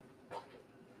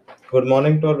Good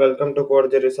morning to और welcome to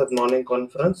code research morning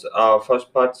conference. First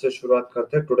part से शुरुआत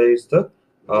करते हैं। Today is the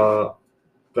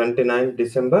 29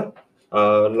 December.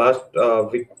 Last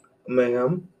week में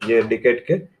हम ये डिकेट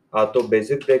के तो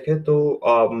बेसिक देखें तो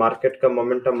मार्केट का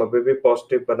मोमेंटम अभी भी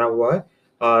पॉजिटिव बना हुआ है।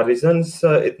 रीजंस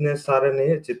इतने सारे नहीं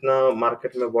है जितना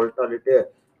मार्केट में वोलेटिलिटी है।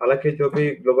 हालांकि जो भी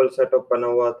ग्लोबल सेटअप बना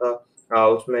हुआ था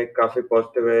उसमें काफी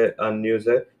पॉजिटिव न्यूज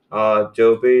है।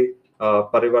 जो भी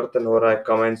परिवर्तन हो रहा है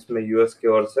कमेंट्स में यूएस की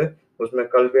ओर से, उसमें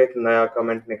कल भी एक नया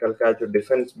कमेंट निकल के आया जो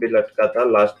डिफेंस बिल अटका था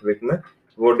लास्ट वीक में।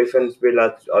 वो डिफेंस बिल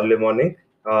आज अर्ली मॉर्निंग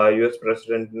यूएस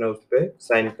प्रेसिडेंट ने उस पर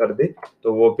साइन कर दी।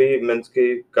 तो वो भी मीन्स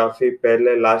की काफी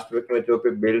पहले लास्ट वीक में जो भी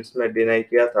बिल्स में डिनाई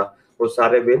किया था वो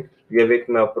सारे बिल ये वीक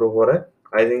में अप्रूव हो रहे हैं।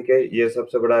 आई थिंक ये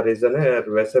सबसे बड़ा रीजन है। और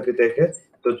वैसे भी देखे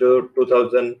तो जो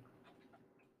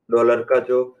 $2000 का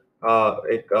जो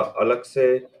एक अलग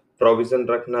से प्रोविजन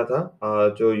रखना था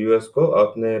जो यूएस को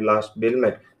अपने लास्ट बिल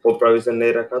में, वो प्रोविजन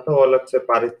नहीं रखा था, वो अलग से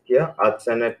पारित किया आज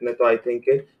सेनेट ने। तो आई थिंक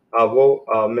वो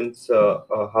मीन्स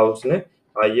हाउस ने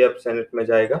ये अब सेनेट में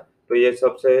जाएगा। तो ये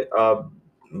सबसे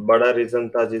बड़ा रीजन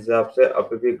था जिस हिसाब से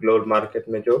अभी भी ग्लोबल मार्केट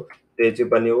में जो तेजी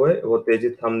बनी हुई है वो तेजी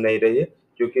थम नहीं रही है।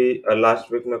 क्योंकि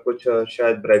लास्ट वीक में कुछ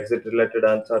शायद ब्रेक्सिट रिलेटेड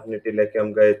अनसर्टनिटी लेके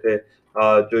हम गए थे।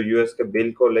 जो यूएस के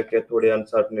बिल को लेके थोड़ी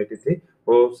अनसर्टनिटी थी,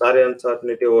 वो सारे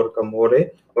अनसर्टनिटी ओवरकम हो रहे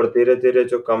और धीरे धीरे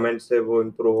जो कमेंट्स है वो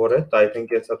इम्प्रूव हो रहे। तो आई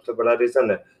थिंक ये सबसे बड़ा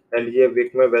रीजन है। एंड ये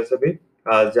वीक में वैसे भी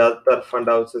ज्यादातर फंड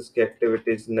हाउसेस की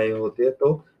एक्टिविटीज नहीं होती है,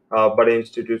 तो बड़े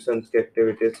इंस्टीट्यूशंस की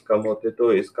एक्टिविटीज कम होती है।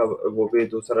 तो इसका वो भी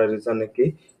दूसरा रीजन है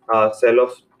कि सेल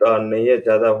ऑफ नहीं है,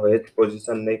 ज्यादा हेज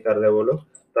पोजीशन नहीं कर रहे वो लोग।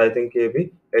 तो आई थिंक ये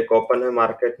भी एक ओपन है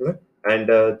मार्केट में। एंड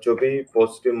जो भी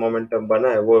पॉजिटिव मोमेंटम बना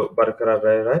है वो बरकरार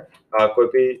रह रहा है। कोई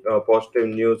भी पॉजिटिव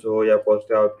न्यूज हो या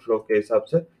पॉजिटिव आउटफ्लो के हिसाब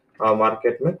से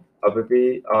मार्केट में अभी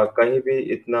भी कहीं भी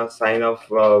इतना साइन ऑफ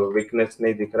वीकनेस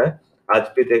नहीं दिख रहा है।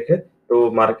 आज भी देखे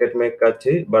तो मार्केट में एक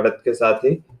अच्छी बढ़त के साथ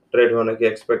ही ट्रेड होने की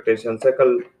एक्सपेक्टेशन है।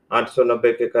 कल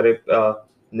 890 के करीब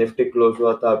निफ्टी क्लोज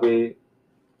हुआ था, अभी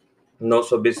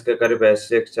 920 के करीब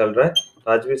एसजेएक्स चल रहा है।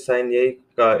 तो आज भी साइन यही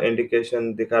का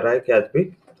इंडिकेशन दिखा रहा है कि आज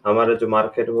भी हमारा जो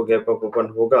मार्केट वो गैप अप ओपन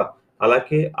होगा।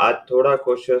 हालांकि आज थोड़ा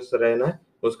कोशियस रहना है।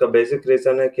 उसका बेसिक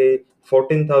रीजन है कि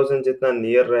 14,000 जितना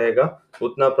नियर रहेगा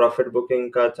उतना प्रॉफिट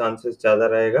बुकिंग का चांसेस ज्यादा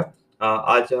रहेगा।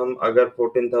 आज हम अगर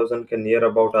 14,000 के नियर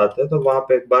अबाउट आते हैं तो वहां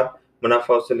पे एक बार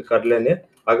मुनाफा हासिल कर लेने।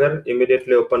 अगर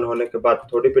इमीडिएटली ओपन होने के बाद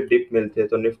थोड़ी भी डिप मिलती है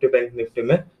तो निफ्टी बैंक निफ्टी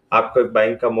में आपको एक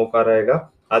बाइंग का मौका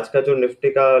रहेगा। आज का जो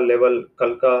निफ्टी का लेवल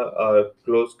कल का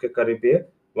क्लोज के करीब ही है,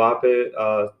 वहां पे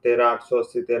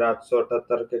 13,880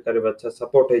 13,878 के करीब अच्छा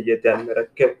सपोर्ट है, ये ध्यान में रख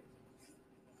के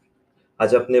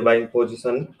आज अपनी बाइंग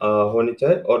पोजीशन होनी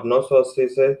चाहिए। और 980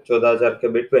 से 14,000 के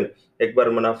बिटवीन एक बार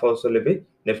मुनाफा वसूली भी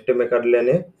निफ्टी में कर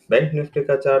लेने। बैंक निफ्टी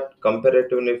का चार्ट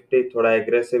कंपेरेटिव निफ्टी थोड़ा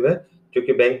एग्रेसिव है,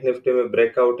 क्योंकि बैंक निफ्टी में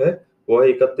ब्रेकआउट है वो है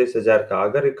 31,000 का।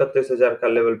 अगर 31,000 का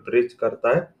लेवल ब्रीच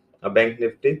करता है बैंक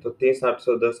निफ्टी तो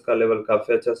 30,810 का लेवल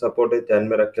काफी अच्छा सपोर्ट है, ध्यान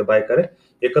में रख के बाय करें।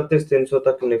 31,300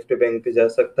 तक निफ्टी बैंक भी जा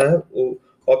सकता है।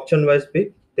 ऑप्शन वाइज भी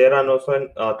 13,900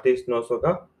 30,900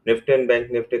 का निफ्टी एंड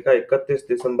बैंक निफ्टी का 31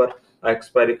 दिसंबर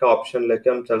एक्सपायरी का ऑप्शन लेके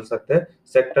हम चल सकते हैं।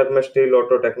 सेक्टर में steel,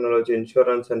 auto, technology,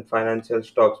 insurance and financial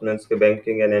stocks means के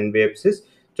बैंकिंग एंड एनबीएफसी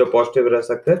जो पॉजिटिव रह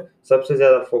सकते हैं। सबसे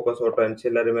ज्यादा फोकस ऑटो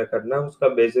एंसिलरी में करना है। उसका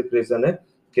बेसिक रीजन है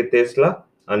कि टेस्ला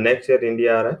नेक्स्ट ईयर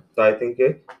इंडिया आ रहा है। तो I think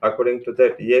according to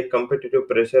that ये कम्पिटिटिव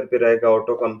प्रेशर भी रहेगा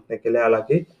ऑटो कंपनी के लिए।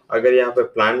 हालांकि अगर यहाँ पे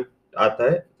प्लान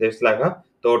आता है टेस्ला का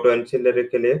तो ऑटो एंसिलरी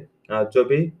के लिए जो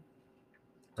भी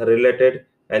रिलेटेड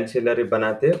एंसिलरी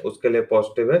बनाते हैं उसके लिए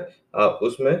पॉजिटिव है।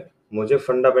 उसमें मुझे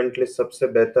फंडामेंटली सबसे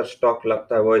बेहतर स्टॉक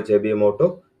लगता है वो है JBM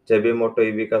auto. JBM auto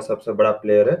EV का सबसे बड़ा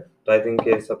प्लेयर है। तो आई थिंक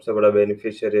ये सबसे बड़ा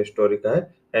बेनिफिशियरी स्टोरी का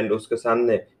है। एंड उसके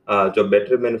सामने जो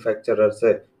बैटरी मैन्युफैक्चरर्स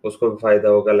है उसको भी फायदा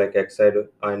होगा, लाइक एक्साइड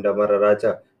एंड हमारा राजा।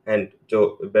 एंड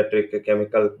जो बैटरी के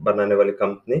केमिकल बनाने वाली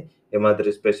company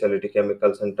Himadri speciality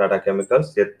chemicals and Tata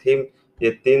chemicals, ये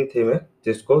तीन थीम है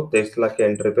जिसको टेस्ला के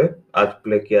एंट्री पे आज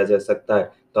प्ले किया जा सकता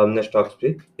है। तो हमने स्टॉक्स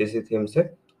भी इसी थीम से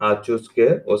चूज किए।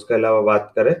 उसके अलावा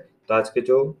बात करें तो आज के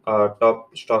जो टॉप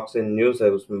स्टॉक्स इन न्यूज है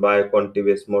उसमें बायोकॉन,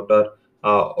 टीवीएस मोटर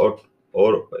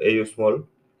और AU small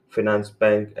finance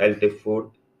bank, LT food,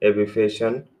 AB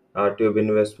fashion, tube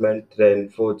investment,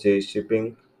 रेनफो, जी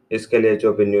शिपिंग, इसके लिए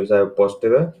जो भी न्यूज है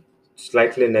पॉजिटिव है।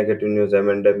 स्लाइटली नेगेटिव न्यूज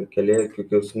एम के लिए,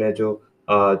 क्योंकि उसने जो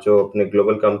अपनी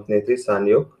ग्लोबल कंपनी थी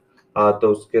सानयोग, तो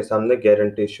उसके सामने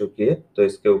गारंटी इशू की है। तो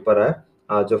इसके ऊपर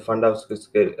आया जो फंड हाउस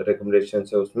के रिकमेंडेशन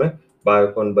है उसमें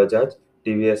Biocon Bajaj,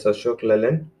 TVS Ashok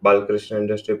Leyland, Balkrishna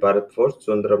industry Bharat force,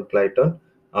 Sundaram क्लाइटन,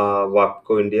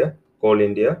 वाप्को India, कोल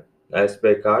इंडिया,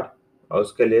 एसबीआई कार्ड, और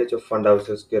उसके लिए जो फंड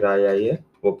हाउसेस की राय आई है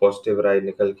वो पॉजिटिव राय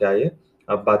निकल के आई है।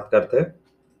 अब बात करते हैं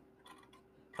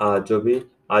जो भी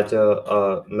आज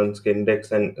मीन्स के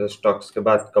इंडेक्स एंड स्टॉक्स के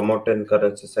बाद कमोडिटी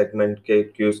करेंसी सेगमेंट के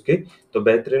क्यूज की तो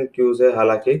बेहतरीन क्यूज है।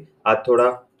 हालांकि आज थोड़ा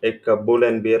एक बुल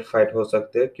एंड बियर फाइट हो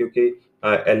सकते हैं क्योंकि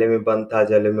एलएमई बंद था,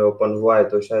 आज एलएमई ओपन हुआ है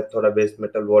तो शायद थोड़ा बेस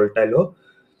मेटल वोलेटाइल हो।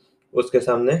 उसके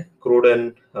सामने crude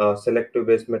and selective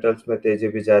base metals में तेजी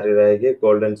भी जारी रहेगी,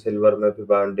 गोल्ड एंड सिल्वर में भी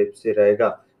बाउंड डिप्स ही रहेगा।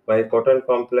 वहीं कॉटन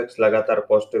कॉम्प्लेक्स लगातार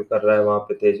पॉजिटिव कर रहा है, वहां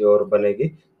पे तेजी और बनेगी।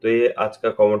 तो ये आज का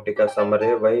कमोडिटी का समर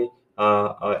है। वहीं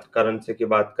करेंसी की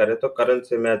बात करें तो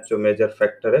करेंसी में आज जो मेजर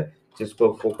फैक्टर है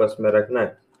जिसको फोकस में रखना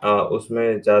है,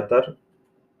 उसमें ज्यादातर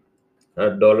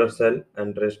dollar sell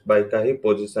and rest buy का ही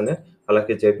पोजीशन है।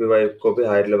 हालांकि जेपीवाई को भी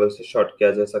हायर लेवल से शॉर्ट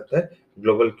किया जा सकता है।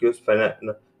 ग्लोबल क्यूज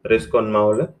रिस्क ऑन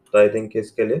माहौल है तो आई थिंक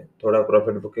इसके लिए थोड़ा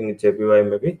प्रॉफिट बुकिंग जेपीवाई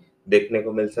में भी देखने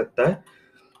को मिल सकता है।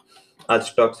 आज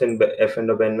stocks in F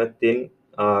and ban में तीन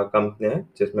कंपनियां हैं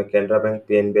जिसमें Canara bank,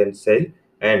 PNB and SAIL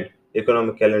and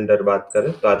economic calendar बात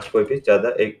करें तो आज कोई भी ज्यादा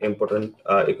एक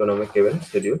इम्पोर्टेंट इकोनॉमिक इवेंट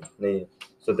शेड्यूल नहीं है।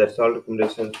 So that's all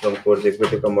recommendations from Course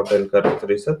Equity Promoter and Currency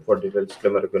Research. For detailed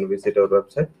disclaimer, you can visit our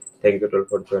website. Thank you all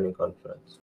for joining conference.